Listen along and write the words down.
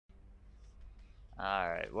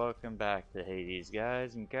Alright, welcome back to Hades,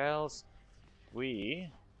 guys and gals.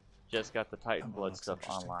 We just got the Titan Blood stuff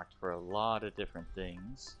unlocked for a lot of different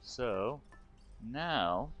things. So,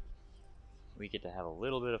 now, we get to have a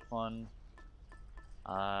little bit of fun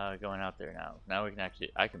going out there now. Now we can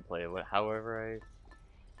actually, I can play it however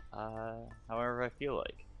I feel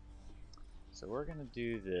like. So we're gonna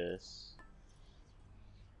do this.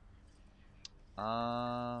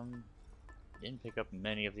 Didn't pick up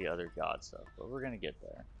many of the other god stuff, but we're gonna get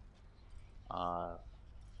there.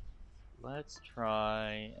 Let's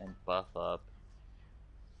try and buff up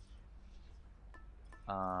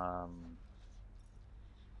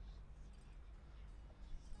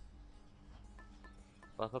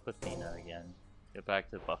Athena again. Get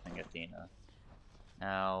back to buffing Athena.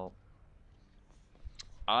 Now,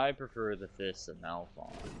 I prefer the fists of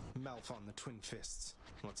Malphon. Malphon, the twin fists.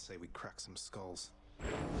 Let's say we crack some skulls.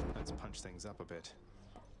 Let's punch things up a bit.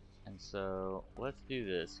 And so, let's do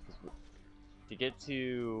this, because to get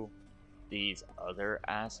to these other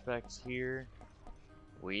aspects here,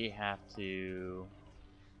 we have to...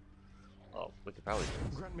 Oh, we could probably do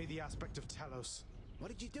this. Grant me the aspect of Talos. What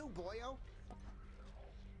did you do, boyo?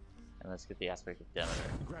 And let's get the aspect of Demeter.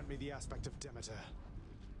 Grant me the aspect of Demeter.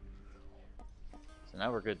 So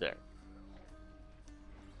now we're good there.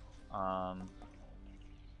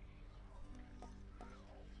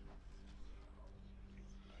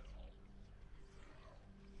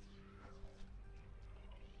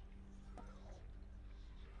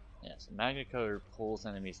 Yeah, so Magna Color pulls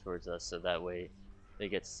enemies towards us so that way they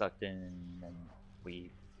get sucked in and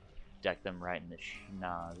we deck them right in the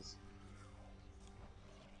schnoz.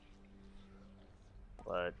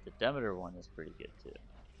 But the Demeter one is pretty good too.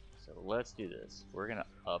 So let's do this. We're gonna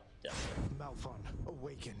up Demeter. Malphon,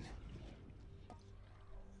 awaken.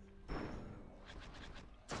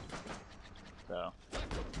 So.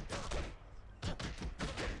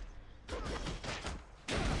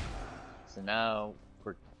 So now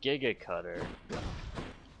for Giga Cutter.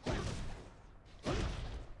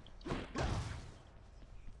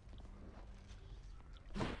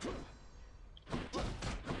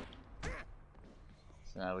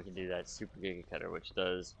 So now we can do that Super Giga Cutter, which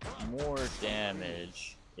does more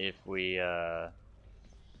damage if we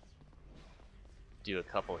do a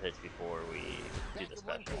couple hits before we do the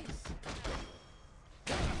special.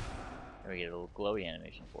 And we get a little glowy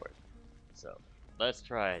animation for it. So let's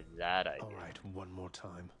try that idea. Alright, one more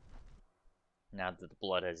time. Now that the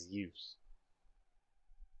blood has use.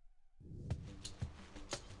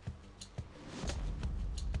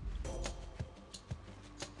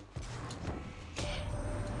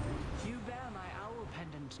 You bear my owl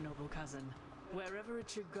pendant, noble cousin. Wherever it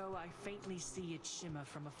should go, I faintly see it shimmer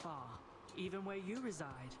from afar, even where you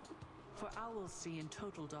reside. For owls see in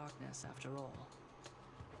total darkness, after all.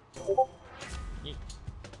 Yeet.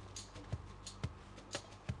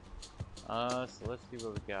 So let's see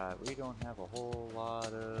what we got. We don't have a whole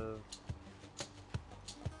lot of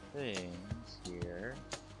things here.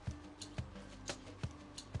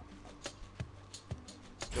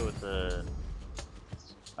 Let's go with the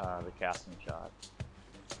casting shot.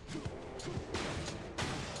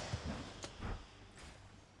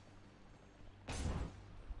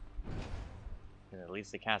 And at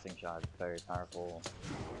least the casting shot is a very powerful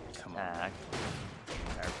attack.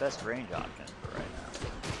 Our best range option for right now.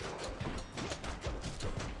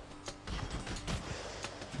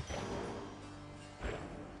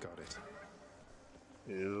 Got it.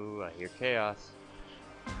 Ooh, I hear chaos.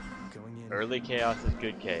 Going in. Early chaos is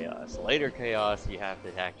good chaos. Later chaos, you have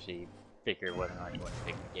to actually figure whether or not you want to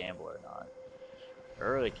pick the gamble or not.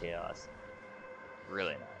 Early chaos,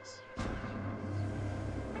 really nice.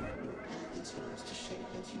 It's yours to shape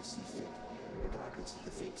as you see fit, regardless of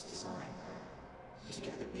the fate's design.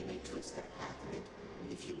 Together we may twist that path of it,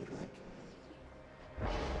 if you would like.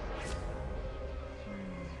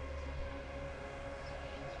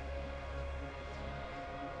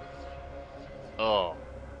 Oh.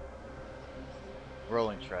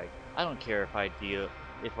 Rolling strike. I don't care if I have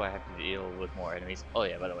to deal with more enemies. Oh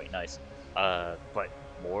yeah, by the way, nice. But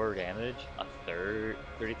more damage, a third,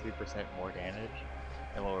 33% more damage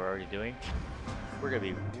than what we're already doing. We're gonna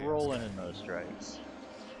be rolling in those strikes.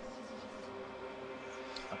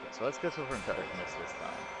 Okay, so let's go for darkness this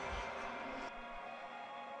time.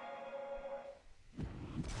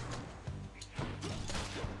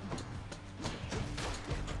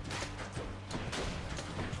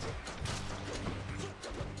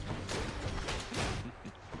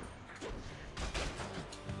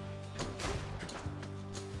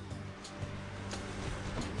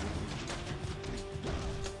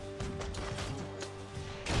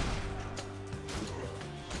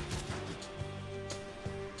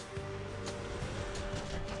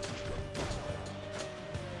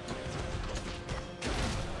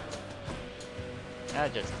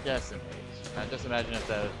 That just decimates. Now just imagine if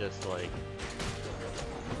that was just like...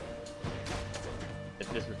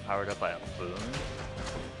 if this was powered up by a boon.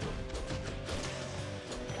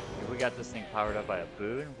 If we got this thing powered up by a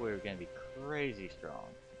boon, we're gonna be crazy strong.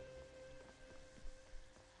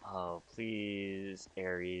 Oh, please,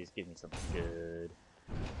 Ares, give me something good.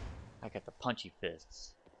 I got the punchy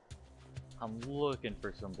fists. I'm looking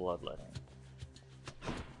for some bloodletting.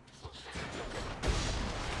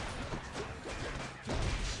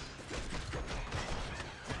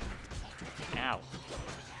 Ow.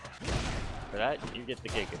 For that, you get the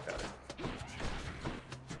Giga Cutter.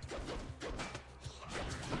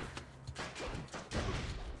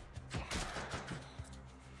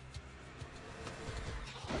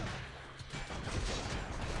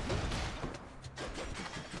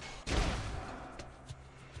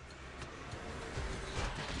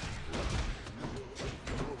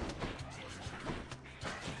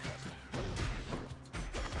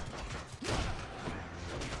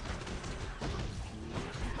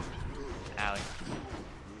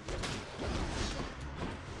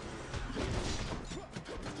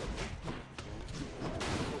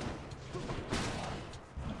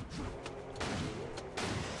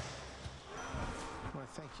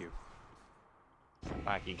 Thank you.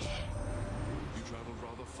 Wacky. You traveled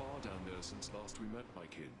rather far down there since last we met, my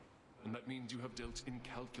kin, and that means you have dealt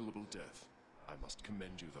incalculable death. I must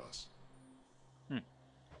commend you thus.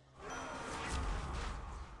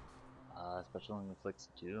 Special inflicts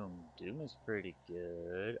Doom. Doom is pretty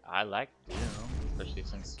good. I like Doom, especially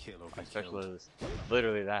since our special is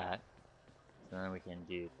literally that. So then we can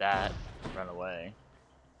do that, run away.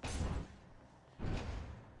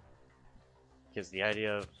 Because the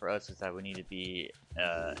idea for us is that we need to be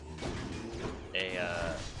a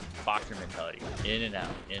boxer mentality. In and out,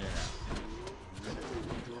 in and out.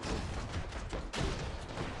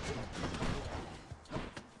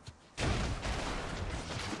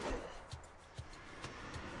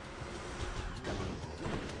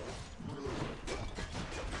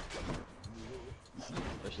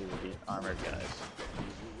 Especially with these armored guys.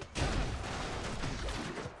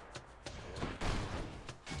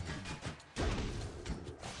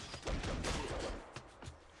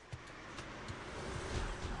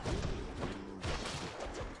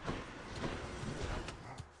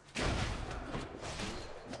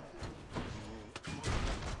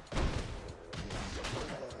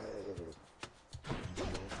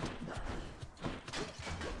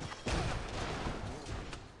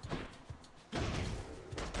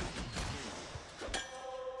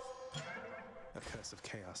 Of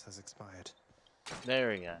chaos has expired.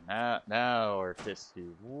 There we go. Now our fists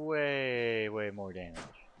do way more damage.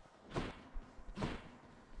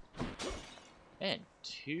 And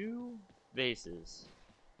 2 bases.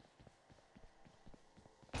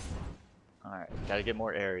 Alright, gotta get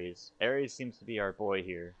more Ares. Ares seems to be our boy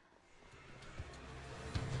here.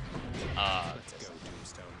 Let's go,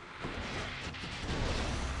 Doomstone.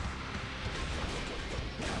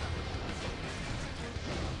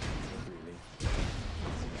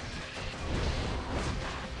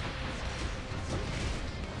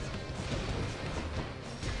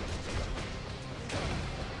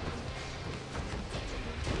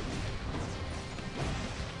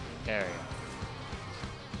 There we go.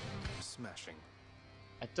 Smashing.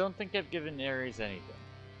 I don't think I've given Ares anything.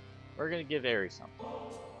 We're gonna give Ares something.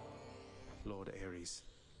 Lord Ares,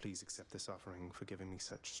 please accept this offering for giving me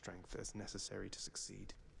such strength as necessary to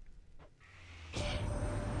succeed. You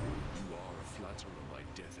are a flatterer, my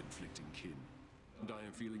death-inflicting kin, and I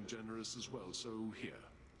am feeling generous as well, so here,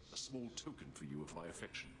 a small token for you of my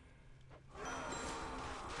affection.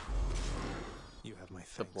 You have my The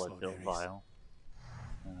thanks, blood Lord built Ares. vial.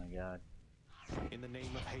 Oh my god. In the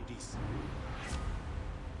name of Hades.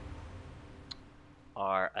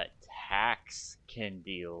 Our attacks can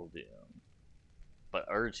deal doom. But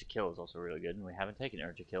Urge to Kill is also really good, and we haven't taken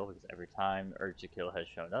Urge to Kill because every time Urge to Kill has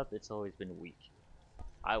shown up, it's always been weak.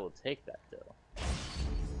 I will take that though.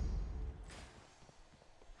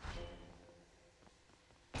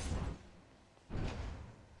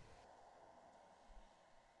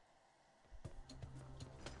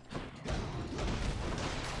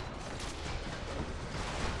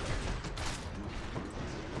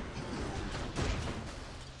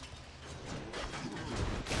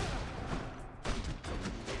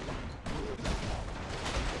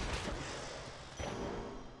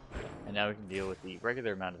 And now we can deal with the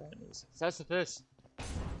regular amount of enemies. Sisyphus!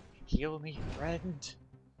 Heal me, friend!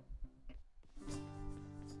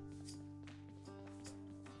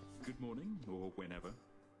 Good morning, or whenever.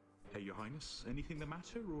 Hey, Your Highness, anything the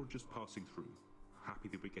matter, or just passing through? Happy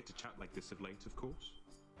that we get to chat like this of late, of course.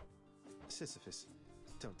 Sisyphus,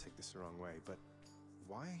 Don't take this the wrong way, but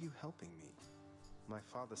why are you helping me? My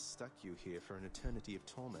father stuck you here for an eternity of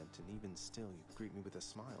torment, and even still you greet me with a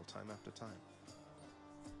smile time after time.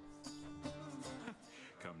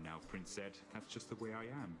 Come now, Prince Ed. That's just the way I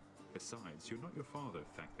am. Besides, you're not your father,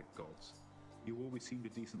 thank the gods. You always seemed a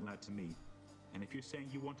decent lad to me. And if you're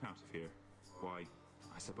saying you want out of here, why,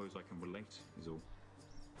 I suppose I can relate, is all.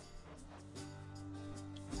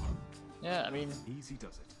 Yeah, I mean, Easy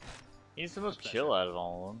does it. he's the most chill out of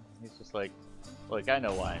all of them. He's just like, look, I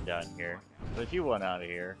know why I'm down here, but if you want out of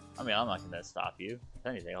here, I mean, I'm not gonna stop you. If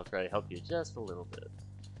anything, I'll try to help you just a little bit.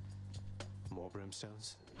 More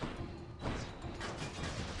brimstones?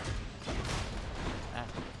 Ah,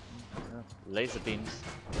 laser beams.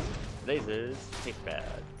 Lasers taste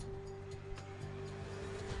bad.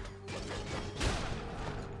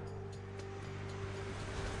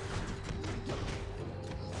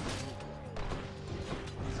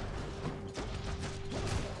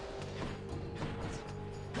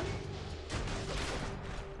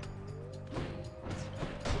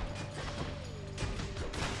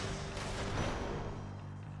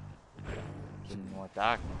 More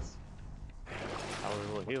darkness. A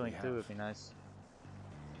little healing too would be nice.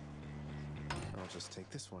 I'll just take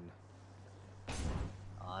this one.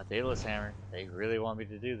 Daedalus Hammer. They really want me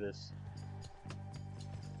to do this.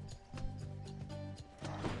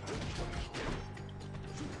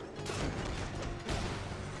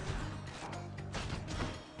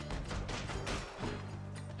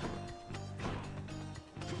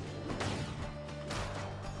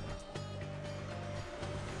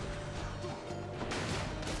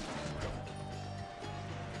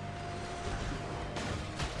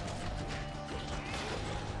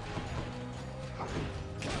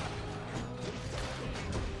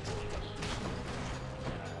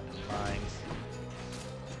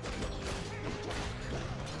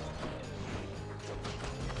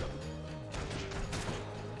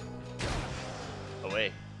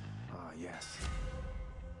 Away. Ah, yes.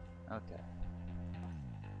 Okay.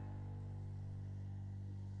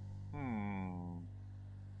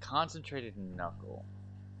 Concentrated Knuckle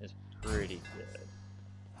is pretty good.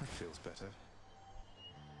 That feels better.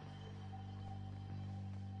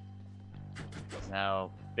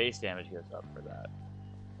 Now, base damage goes up for that.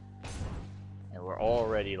 And we're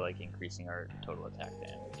already, like, increasing our total attack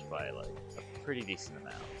damage by, like, a pretty decent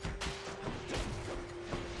amount.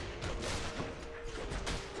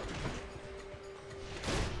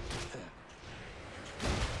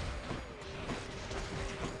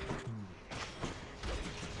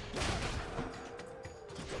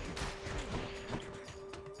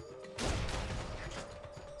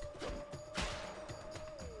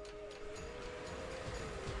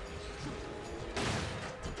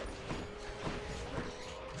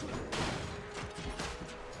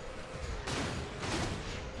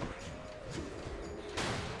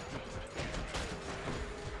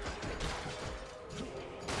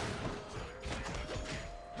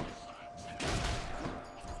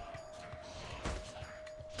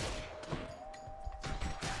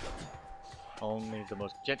 Only the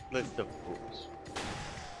most gentlest of fools.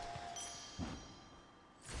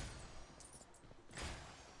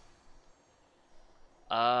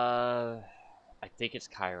 I think it's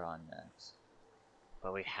Chiron next.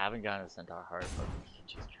 But we haven't gotten a Centaur Heart, but we can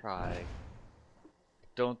just try.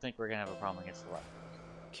 Don't think we're gonna have a problem against the left.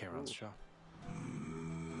 Chiron's shop.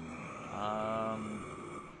 I'm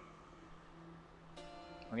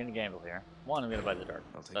gonna gamble here. One, I'm gonna buy the Dark.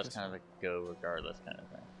 So that's kind of a go regardless kind of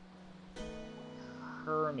thing.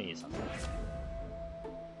 Hermes on that.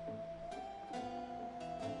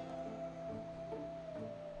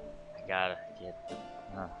 I gotta get.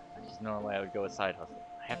 Because normally I would go with Side Hustle.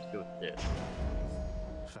 I have to go with this.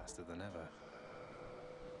 Faster than ever.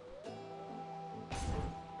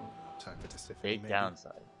 Time for Tisiphone, Big maybe?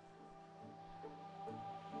 downside.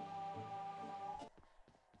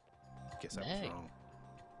 Guess I was Hey. wrong.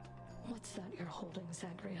 What's that you're holding,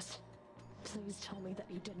 Zagreus? Please tell me that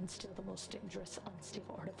you didn't steal the most dangerous,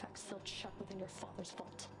 unstable artifact sealed shut within your father's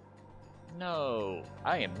vault. No,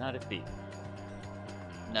 I am not a thief.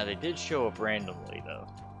 Now they did show up randomly though.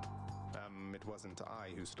 It wasn't I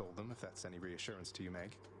who stole them, if that's any reassurance to you,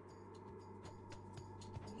 Meg.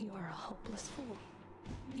 You are a hopeless fool.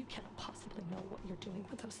 You cannot possibly know what you're doing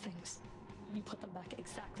with those things. You put them back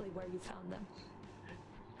exactly where you found them.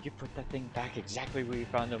 You put that thing back exactly where you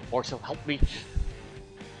found them, or so help me.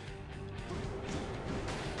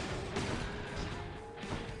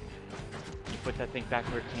 You put that thing back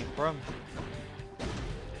where it came from.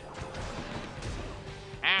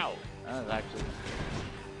 Ow! That was actually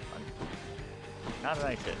not a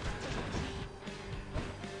nice hit.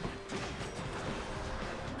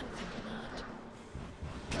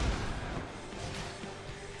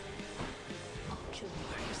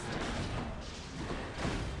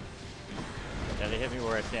 hit me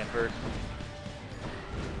where I stand first.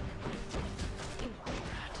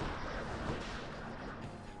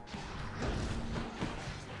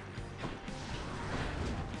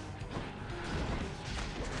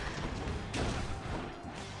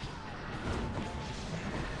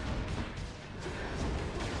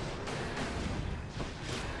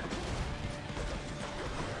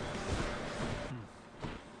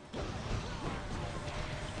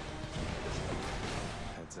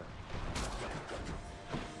 Heads up.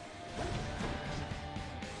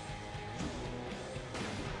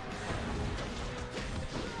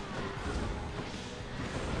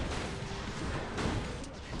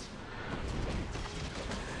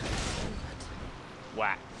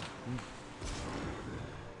 Whack.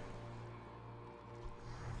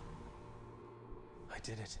 I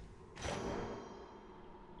did it.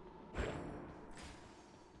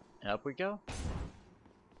 Up we go.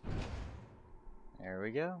 There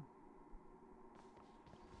we go.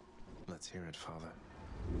 Let's hear it, Father.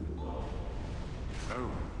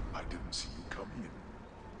 Oh, I didn't see you come in.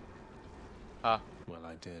 Ah, Well,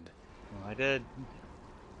 I did. well, I did.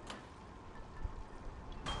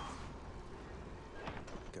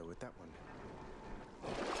 Go with that one.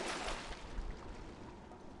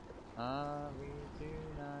 We do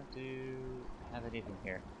not have anything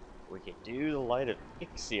here. We could do the Light of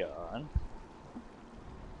Ixion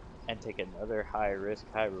and take another high risk,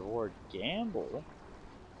 high reward gamble.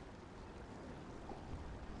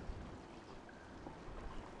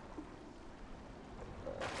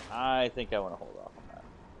 I think I want to hold off on that.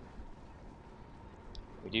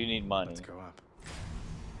 We do need money, Let's go up.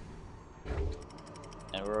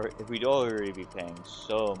 and we'd already be paying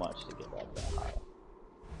so much to get that high.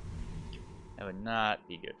 That would not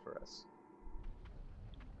be good for us.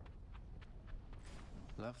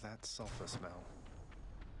 Love that sulfur smell.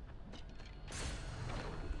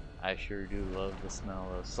 I sure do love the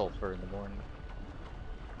smell of sulfur in the morning.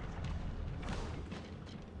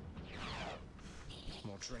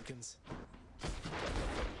 More dragons.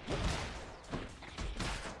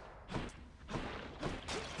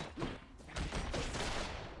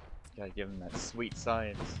 Gotta give him that sweet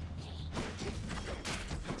science.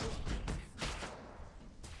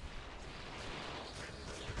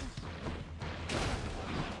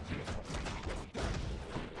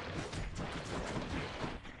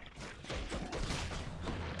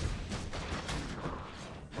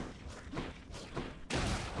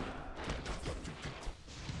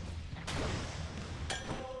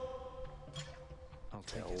 I'll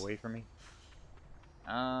take Get it. away from me.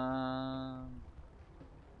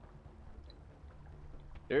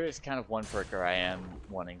 There is kind of one perk where I am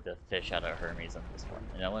wanting to fish out of Hermes on this one,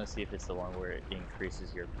 and I want to see if it's the one where it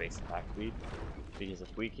increases your base attack speed. Because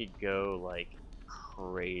if we could go like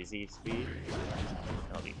crazy speed,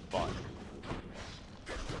 that'll be fun.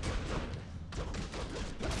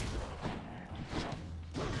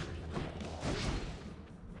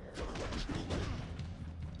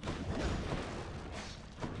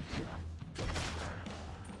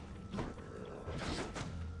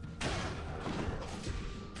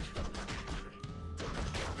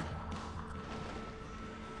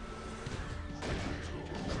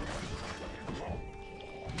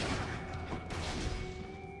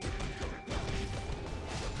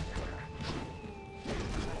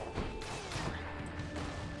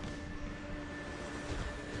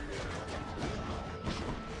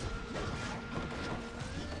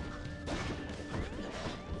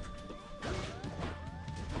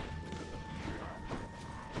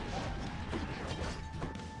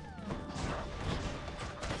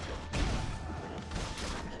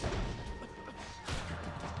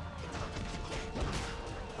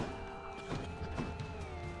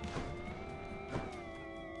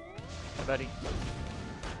 Buddy.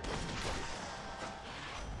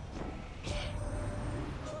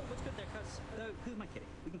 Well, what's good there, cuz? Though, who am I kidding?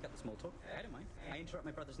 We can cut the small talk. I don't mind. I interrupt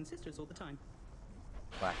my brothers and sisters all the time.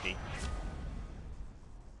 Wacky.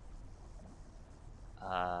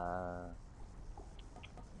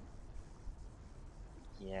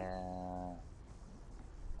 Yeah.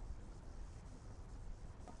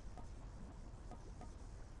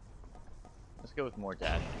 Let's go with more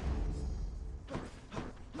dash.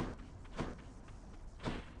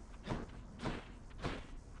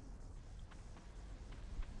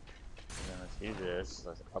 Do this.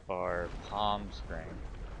 Let's up our palm strength.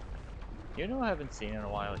 You know, I haven't seen in a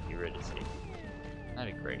while. Eurydice.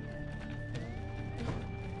 That'd be great.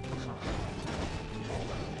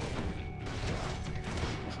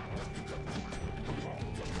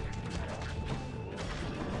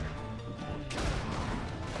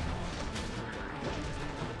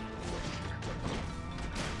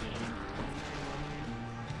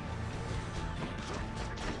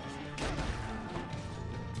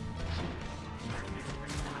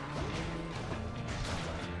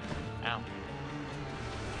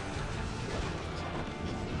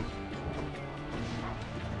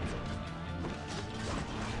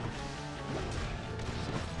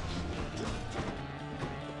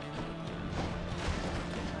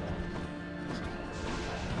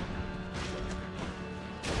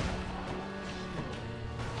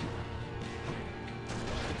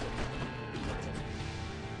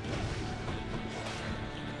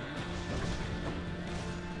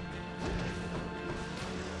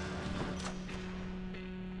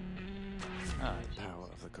 Oh, Power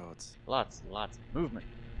of the gods. lots of movement.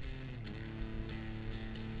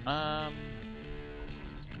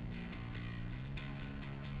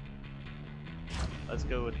 Let's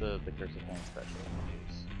go with the Curse of Hand special.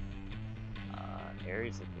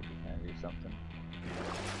 Ares, if we can do something.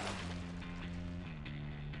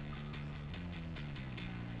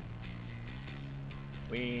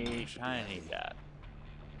 We kinda need that.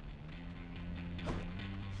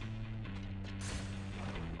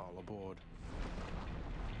 All aboard.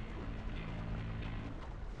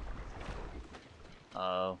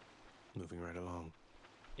 Oh, Moving right along.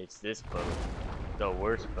 it's this boat. The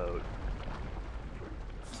worst boat.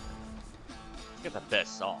 It's got the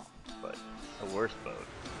best song, but the worst boat.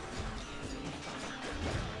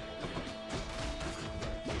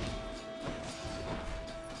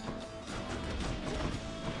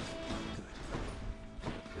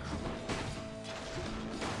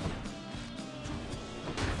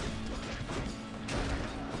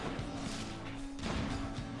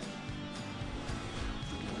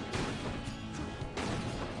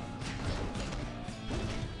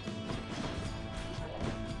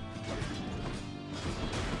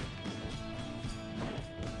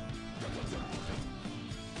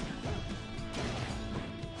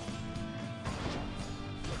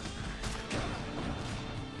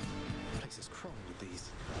 Place is crawling with these.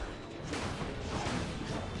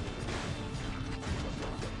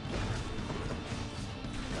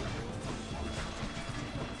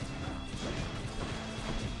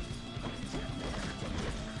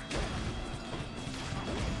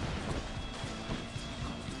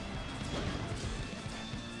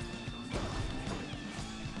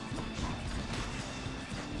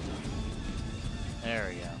 There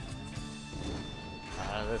we go.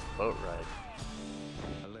 This boat ride.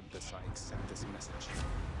 Olympus, I accept this message.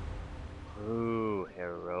 Ooh,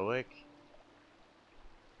 heroic.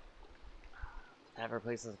 That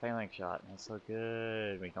replaces the phalanx shot. That's so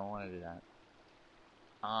good. We don't want to do that.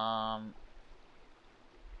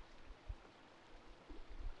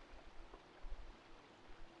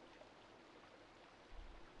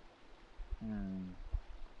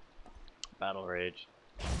 Battle rage.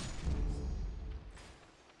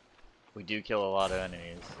 We do kill a lot of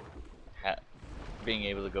enemies. Being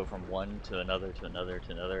able to go from one to another to another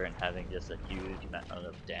to another and having just a huge amount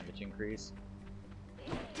of damage increase.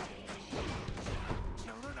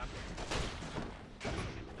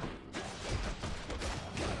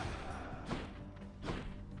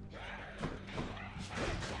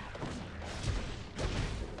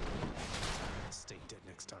 Stay dead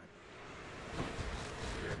next time.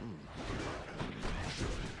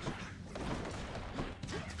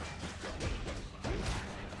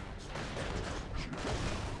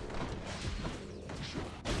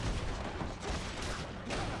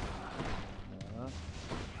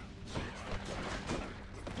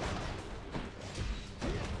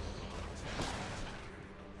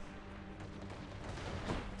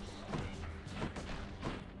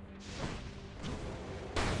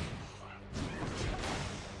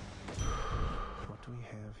 What do we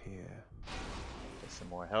have here? Get some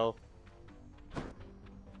more health.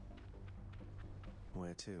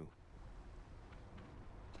 Where to?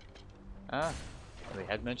 We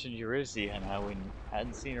had mentioned Eurydice and how we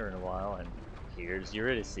hadn't seen her in a while, and here's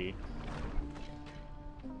Eurydice.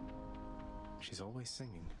 She's always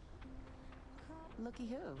singing. Looky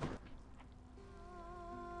who.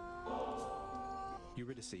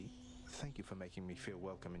 Eurydice, thank you for making me feel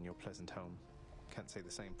welcome in your pleasant home. Can't say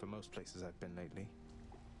the same for most places I've been lately.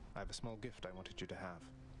 I have a small gift I wanted you to have.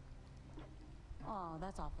 Oh,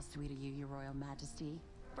 that's awful sweet of you, Your Royal Majesty.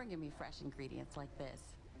 Bringing me fresh ingredients like this.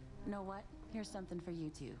 Know what? Here's something for you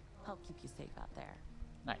too. Help keep you safe out there.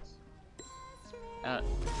 Nice.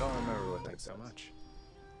 Don't remember what Thanks that so does. much.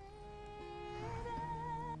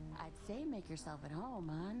 I'd say make yourself at home,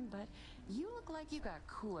 hon, but you look like you got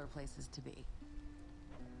cooler places to be.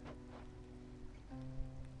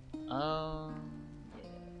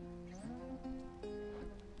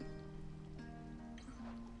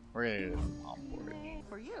 We're gonna do the palm forge.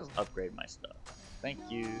 For you. Upgrade my stuff. Thank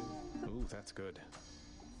you. Ooh, that's good.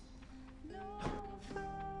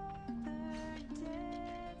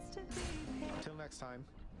 Till next time.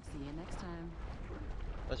 See you next time.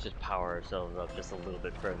 Let's just power ourselves up just a little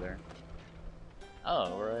bit further.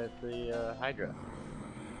 Oh, we're at the Hydra.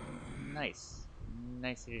 Nice.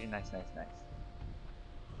 Nice, nice. Pleasure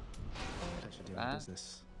doing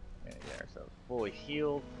business. We're gonna get ourselves fully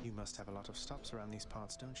healed. You must have a lot of stops around these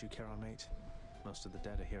parts, don't you, Carol mate? Most of the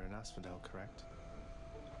dead are here in Asphodel, correct?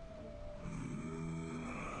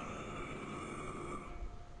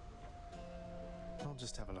 I'll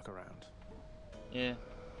just have a look around. Yeah.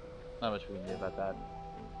 Not much we can do about that.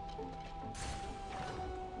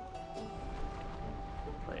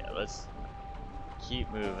 But yeah, let's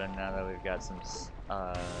keep moving now that we've got some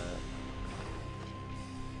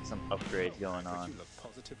upgrades going But on. you look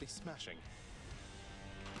positively smashing.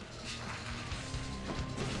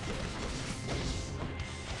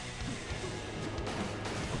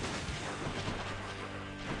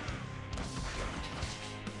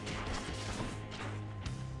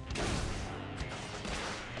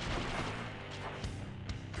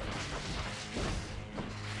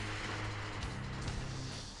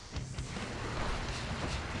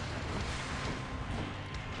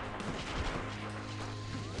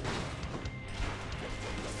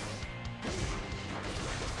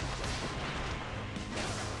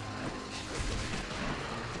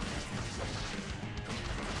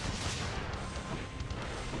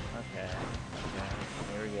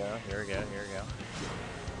 Here we go.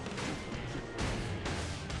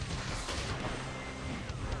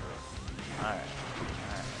 Alright.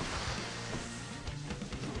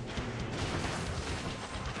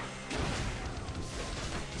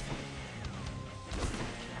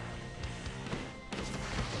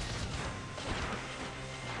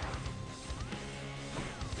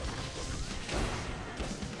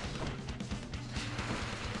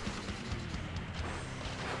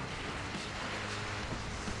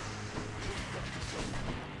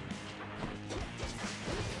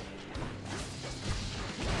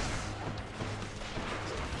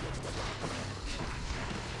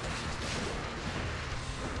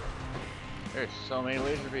 There's so many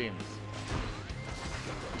laser beams.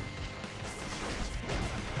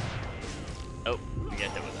 Oh, we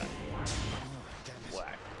get hit with that.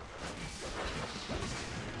 Whack.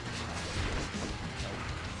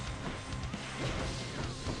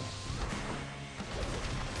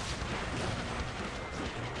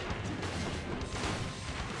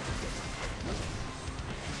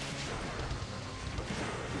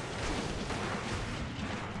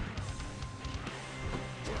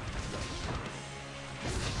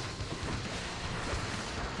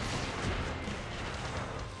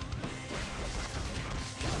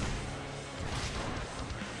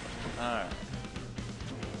 Alright.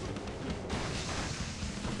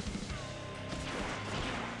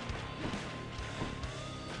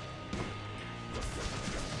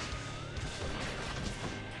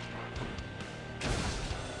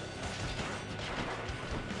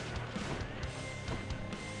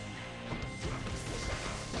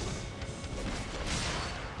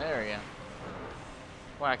 There we go.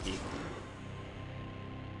 Wacky.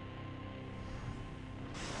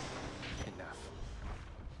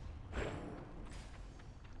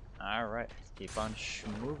 Alright, let's keep on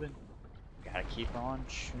schmoving. Gotta keep on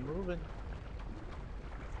schmoving.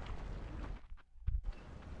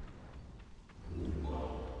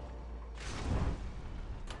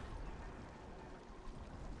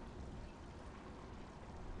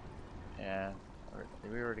 Yeah,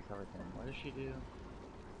 we already covered him. What does she do?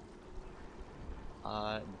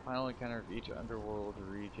 In the final encounter of each underworld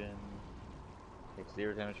region, takes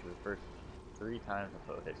 0 damage for the first 3 times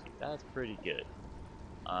the foe hits you. That's pretty good.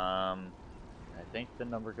 I think the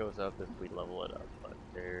number goes up if we level it up, but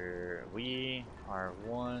we are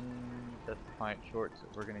 1 death defiant short, so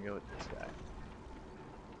we're gonna go with this guy.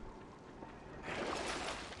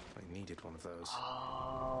 I needed one of those.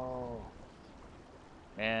 Oh,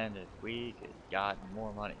 and if we could got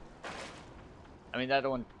more money. I mean, that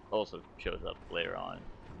one also shows up later on.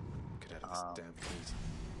 Get out of this damn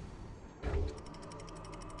heat.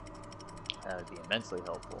 That would be immensely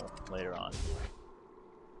helpful later on.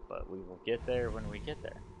 But we will get there when we get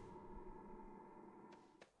there.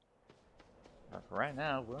 But for right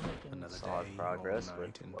now, we're making solid progress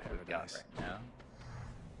with what we've got right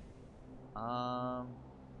now.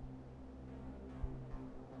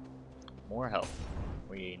 More health.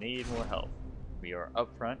 We need more health. We are up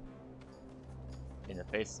front in the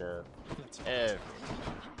face of everything.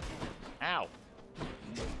 Ow!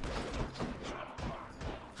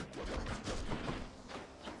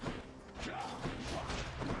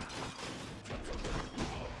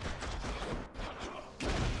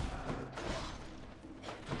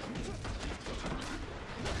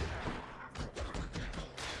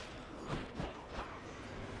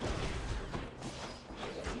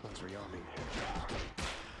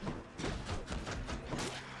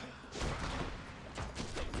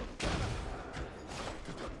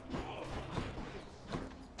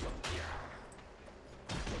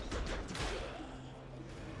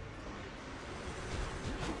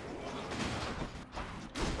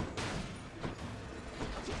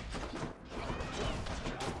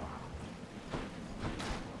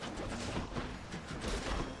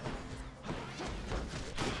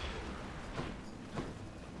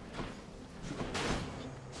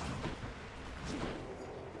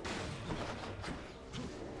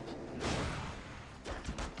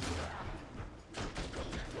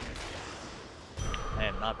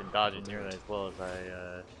 not been dodging nearly as well as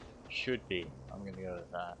I should be. I'm gonna go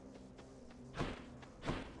with that.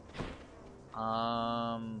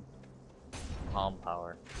 Palm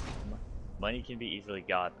power. Money can be easily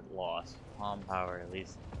got but lost. Palm power, at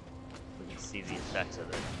least we can see the effects of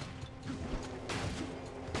it.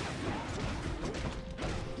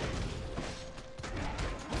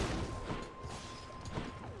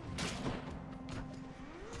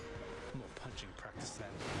 More punching practice then.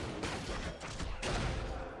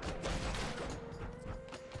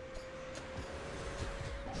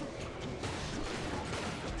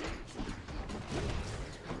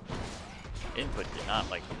 Input did not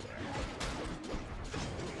like you there.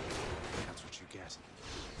 That's what you get.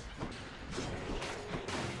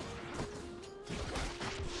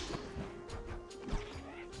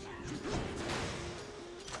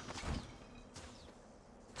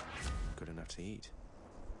 Good enough to eat.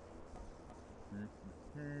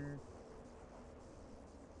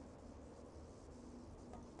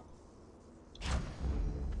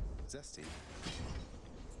 Zesty.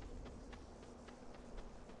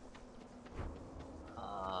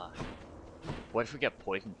 What if we get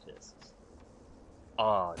poison fists?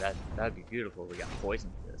 Oh, that'd be beautiful. We got poison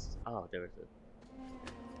fists. Oh, there was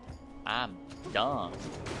a. I'm dumb.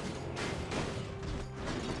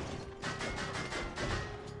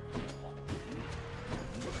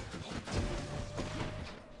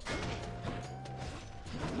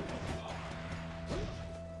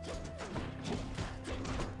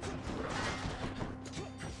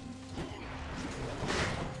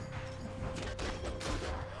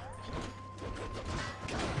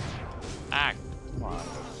 Ah, come on.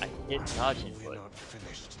 I hit dodge input. We're not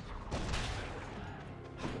finished.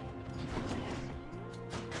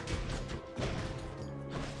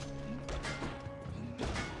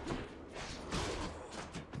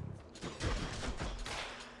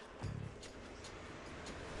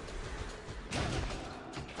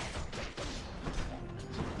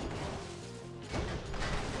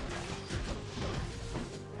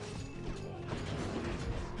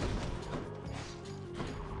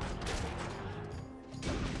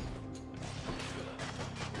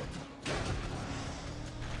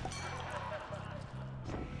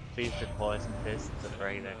 Please the poison fists to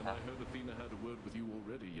break that. I heard Athena had a word with you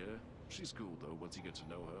already, yeah? She's cool though, once you get to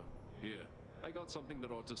know her. Here, I got something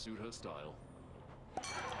that ought to suit her style.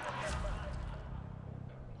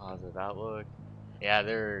 Positive outlook. Yeah,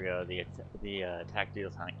 there we go. The attack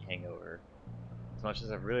deals hangover. As much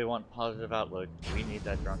as I really want positive outlook, we need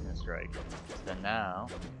that drunken strike. So now,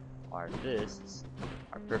 our fists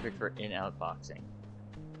are perfect for in-out boxing.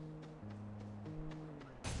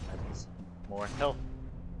 That's more health.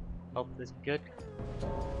 Health is good.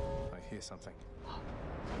 I hear something. I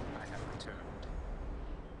have returned.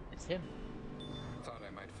 It's him. Thought I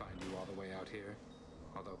might find you all the way out here.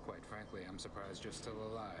 Although, quite frankly, I'm surprised you're still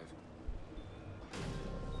alive.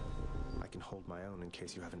 I can hold my own in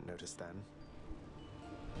case you haven't noticed then.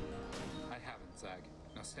 I haven't, Zag.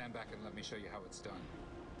 Now stand back and let me show you how it's done.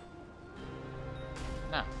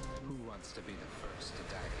 Nah. Who wants to be the first to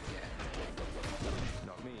die again?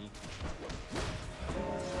 Not me.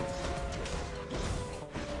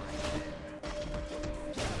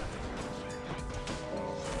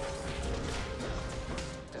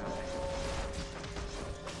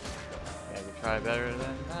 Yeah, we try better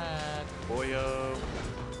than that, boyo.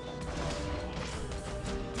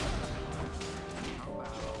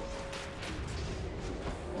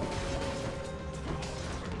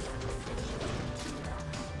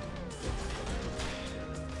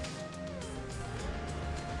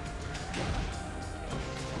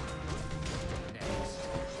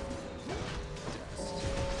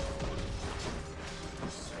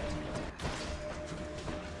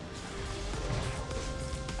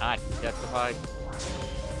 Ah, justified.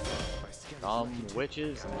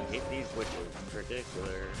 Witches, and I hate these witches in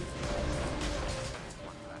particular.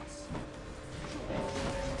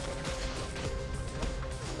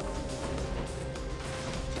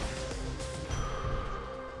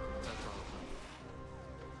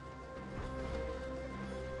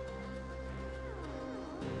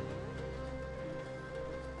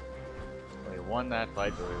 We won that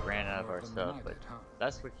fight, but we ran out of our stuff, but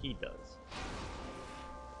that's what he does.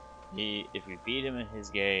 If we beat him in his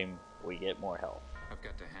game, we get more health. I've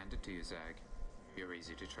got to hand it to you, Zag. You're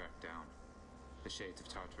easy to track down. The Shades of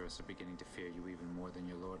Tartarus are beginning to fear you even more than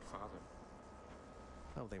your Lord Father.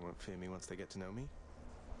 Oh, they won't fear me once they get to know me.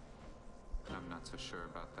 I'm not so sure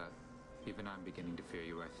about that. Even I'm beginning to fear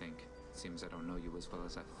you, I think. Seems I don't know you as well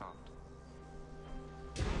as I thought.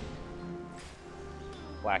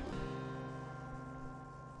 Whack.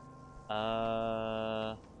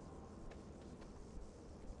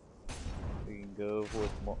 go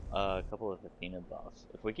with a couple of Athena buffs.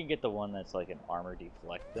 If we can get the one that's like an armor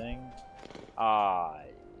deflecting,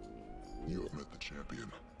 You have met the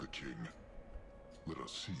champion, the king. Let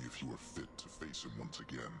us see if you are fit to face him once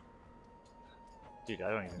again. Dude, I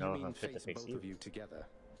don't even know if I'm fit to face face both you. of you together,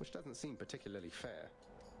 which doesn't seem particularly fair.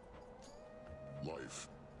 Life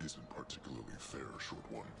isn't particularly fair,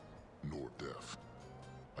 short one, nor death.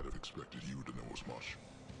 I'd have expected you to know as much.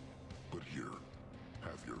 But here,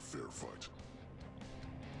 have your fair fight.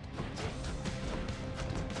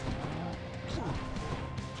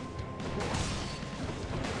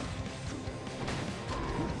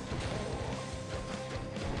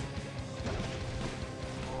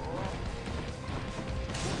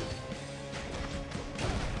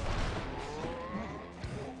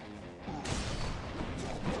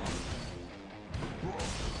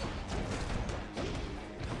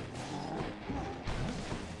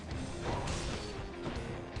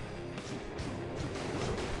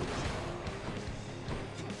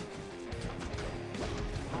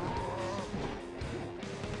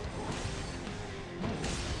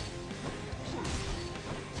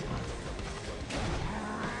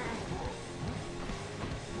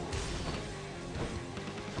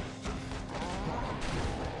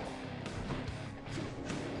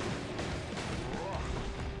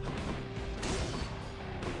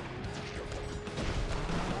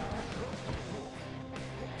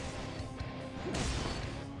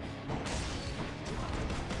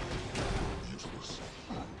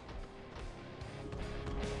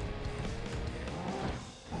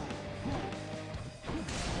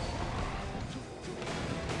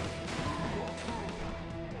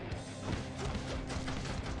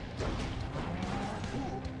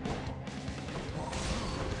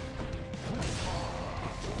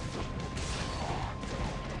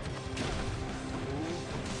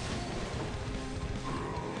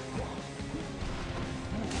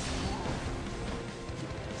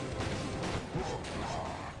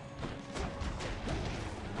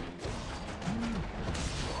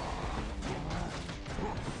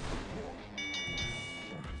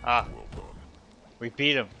 Ah, we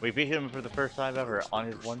beat him. We beat him for the first time ever on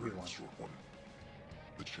his 1v1.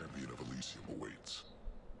 The champion of Elysium awaits.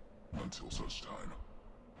 Until such time.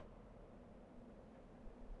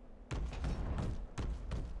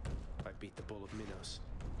 I beat the Bull of Minos.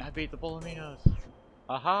 I beat the Bull of Minos.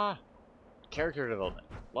 Aha! Character development.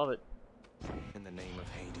 Love it. In the name of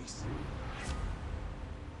Hades.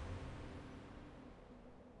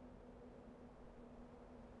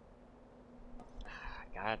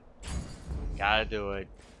 Gotta do it.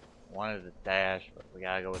 Wanted to dash, but we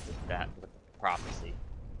gotta go with the prophecy.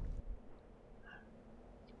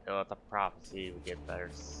 Go with the prophecy, we get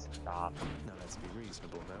better stuff. Now let's be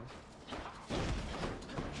reasonable now.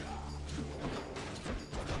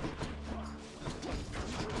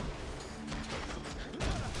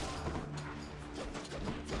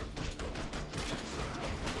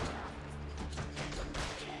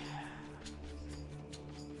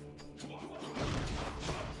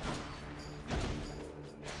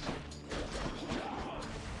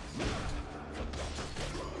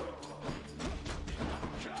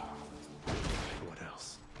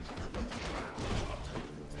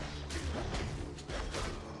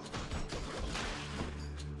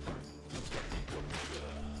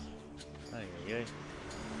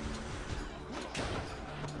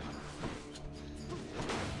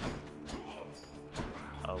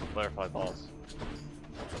 Oh, butterfly balls.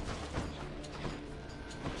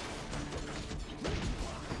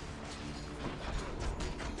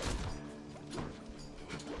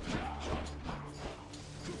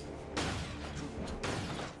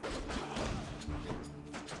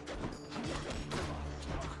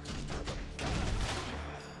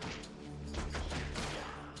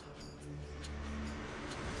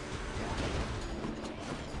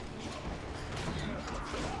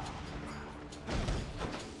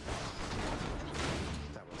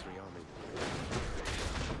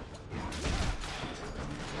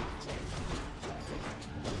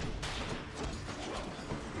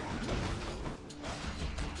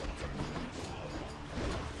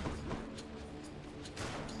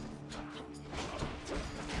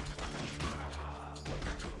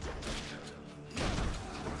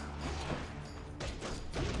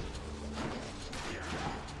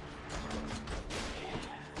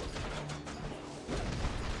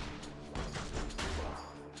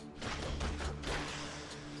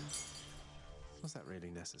 Was that really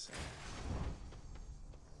necessary?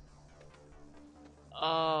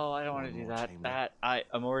 Oh, I don't want to do that.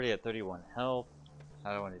 I'm already at 31 health.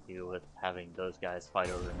 I don't want to deal with having those guys fight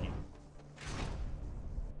over me.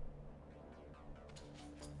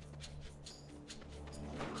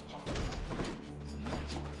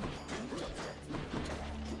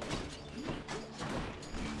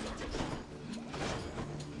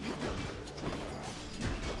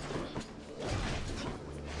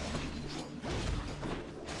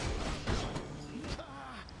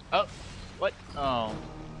 What? Oh.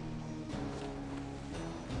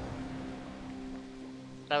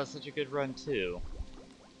 That was such a good run, too.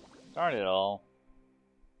 Darn it all.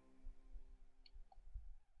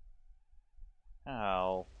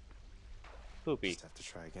 Ow. Poopy. Just have to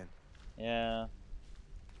try again. Yeah.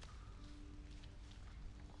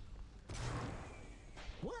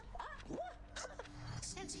 What?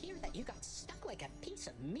 Says here that you got stuck like a piece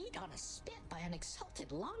of meat on a spit by an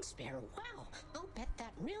exalted long sparrow. Wow, I'll bet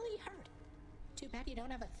that really hurt. Too bad you don't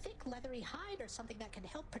have a thick leathery hide or something that can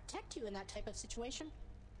help protect you in that type of situation.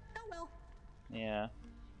 Oh well. Yeah.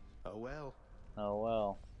 Oh well. Oh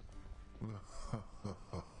well.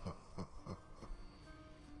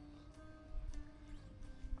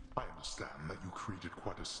 I understand that you created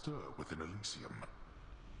quite a stir within Elysium.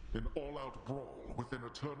 An all-out brawl within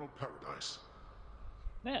Eternal Paradise.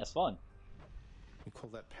 Yeah, it's fun. You call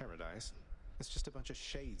that paradise? It's just a bunch of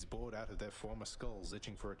shades bored out of their former skulls,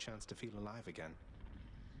 itching for a chance to feel alive again.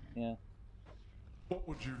 Yeah. What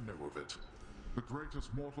would you know of it? The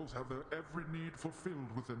greatest mortals have their every need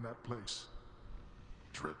fulfilled within that place.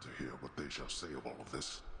 Dread to hear what they shall say of all of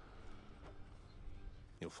this.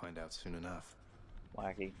 You'll find out soon enough.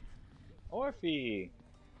 Wacky. Orphe!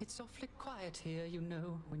 It's awfully quiet here, you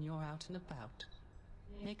know, when you're out and about.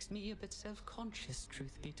 Makes me a bit self-conscious,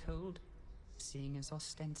 truth be told, seeing as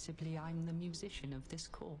ostensibly I'm the musician of this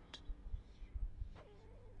court.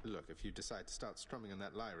 Look, if you decide to start strumming on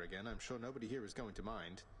that lyre again, I'm sure nobody here is going to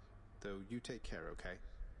mind. Though you take care, okay?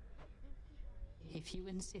 If you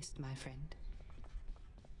insist, my friend.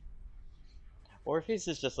 Orpheus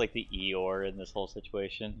is just like the Eeyore in this whole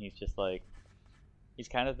situation. He's just like, he's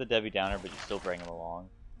kind of the Debbie Downer, but you still bring him along.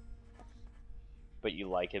 But you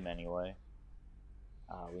like him anyway.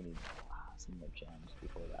 We need some more gems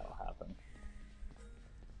before that'll happen.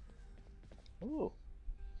 Ooh.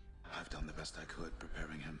 I've done the best I could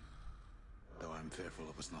preparing him, though I'm fearful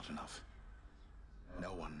it was not enough.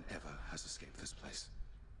 No one ever has escaped this place.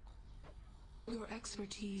 Your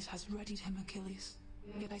expertise has readied him, Achilles.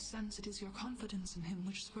 Yet I sense it is your confidence in him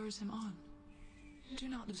which spurs him on. Do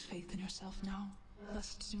not lose faith in yourself now,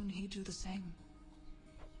 lest soon he do the same.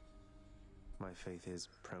 My faith is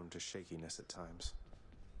prone to shakiness at times.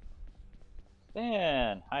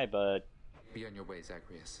 Dan! Hi, bud. Be on your way,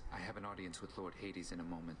 Zagreus. I have an audience with Lord Hades in a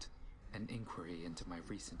moment. An inquiry into my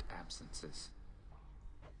recent absences.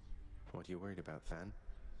 What are you worried about, Van?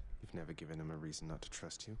 You've never given him a reason not to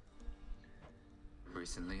trust you.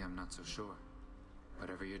 Recently, I'm not so sure.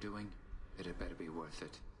 Whatever you're doing, it had better be worth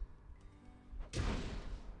it.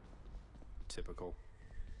 Typical.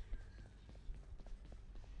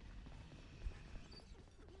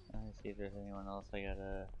 Let's see if there's anyone else I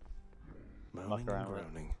gotta Moaning muck and around with.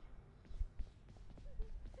 groaning.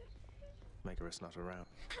 Megaris not around.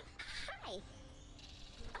 Hi.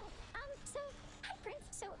 Hi, Prince.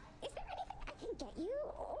 So, is there anything I can get you,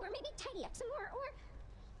 or maybe tidy up some more, or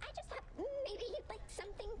I just thought maybe you'd like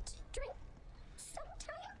something to drink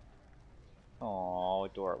sometime? Aww,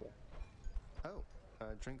 adorable. Oh,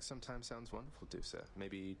 drink sometime sounds wonderful, Dusa.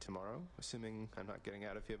 Maybe tomorrow, assuming I'm not getting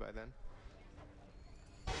out of here by then?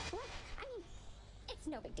 What? I mean, it's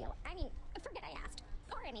no big deal. I mean, forget I asked,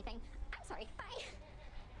 or anything. I'm sorry. Bye.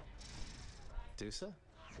 Dusa?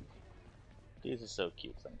 Dusa is so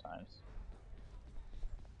cute sometimes.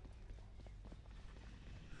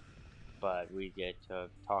 But we get to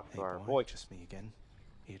talk to our boy. Just me again.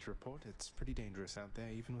 Here to report, it's pretty dangerous out there,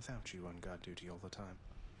 even without you on guard duty all the time.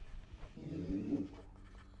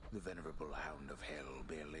 The venerable Hound of Hell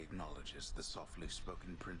barely acknowledges the softly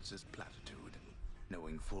spoken prince's platitude,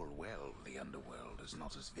 knowing full well the underworld is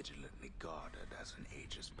not as vigilantly guarded as in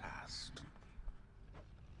ages past.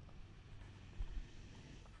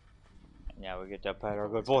 Yeah, we get to pat our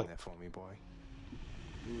good boy. There for me, boy.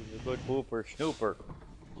 Who's a good whooper snooper?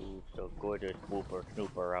 Who's the goodest whooper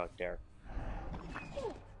snooper out there?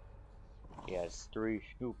 He has 3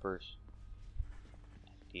 snoopers.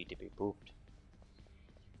 Need to be pooped.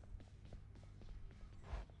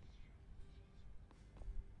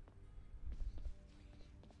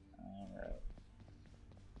 Alright.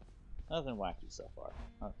 Nothing wacky so far.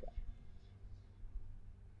 Okay.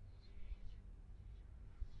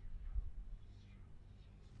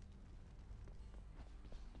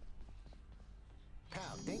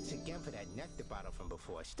 Pal, thanks again for that nectar bottle from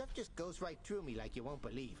before. Stuff just goes right through me like you won't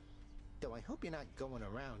believe. Though I hope you're not going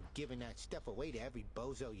around giving that stuff away to every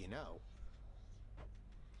bozo you know.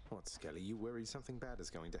 What, Skelly? You worry something bad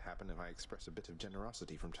is going to happen if I express a bit of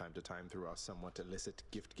generosity from time to time through our somewhat illicit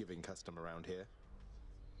gift-giving custom around here?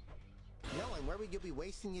 No, I'm worried you'll be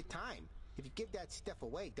wasting your time. If you give that stuff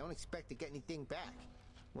away, don't expect to get anything back.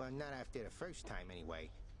 Well, not after the first time,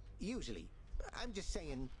 anyway. Usually. I'm just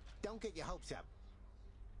saying, don't get your hopes up.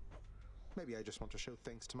 Maybe I just want to show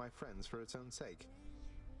thanks to my friends for its own sake.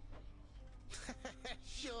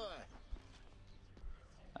 Sure.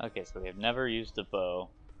 Okay, so we have never used a bow.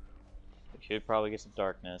 We should probably get some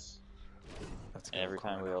darkness. And every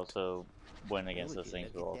time we also win against those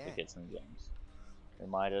things, we'll also get some gems. We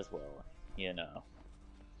might as well, you know.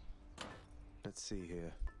 Let's see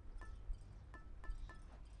here.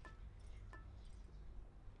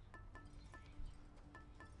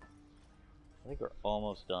 I think we're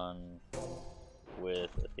almost done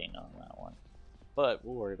with Athena on that one. But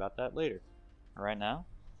we'll worry about that later. Right now,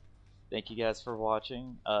 thank you guys for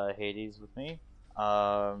watching Hades with me.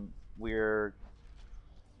 We're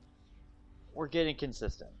getting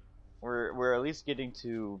consistent. We're at least getting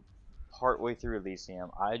to partway through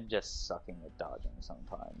Elysium. I'm just sucking at dodging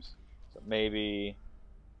sometimes. So maybe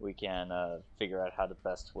we can figure out how the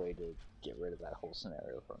best way to get rid of that whole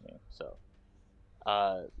scenario for me. So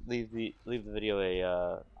leave the video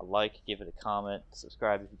a like, give it a comment,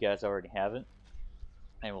 subscribe if you guys already haven't,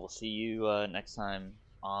 and we'll see you next time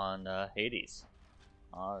on Hades.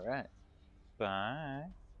 All right, bye.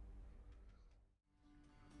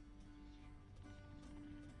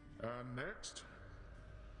 And next?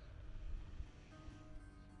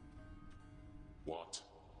 What?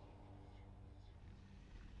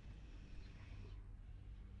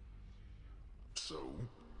 So?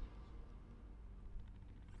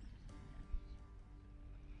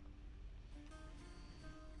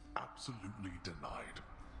 Absolutely denied.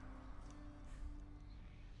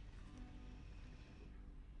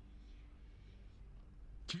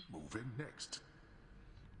 Keep moving. Next.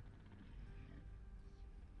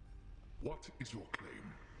 What is your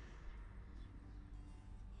claim?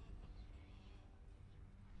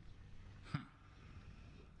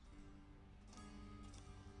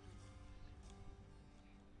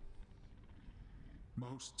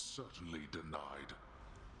 Most certainly denied.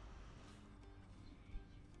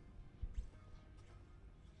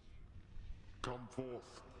 Come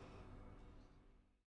forth.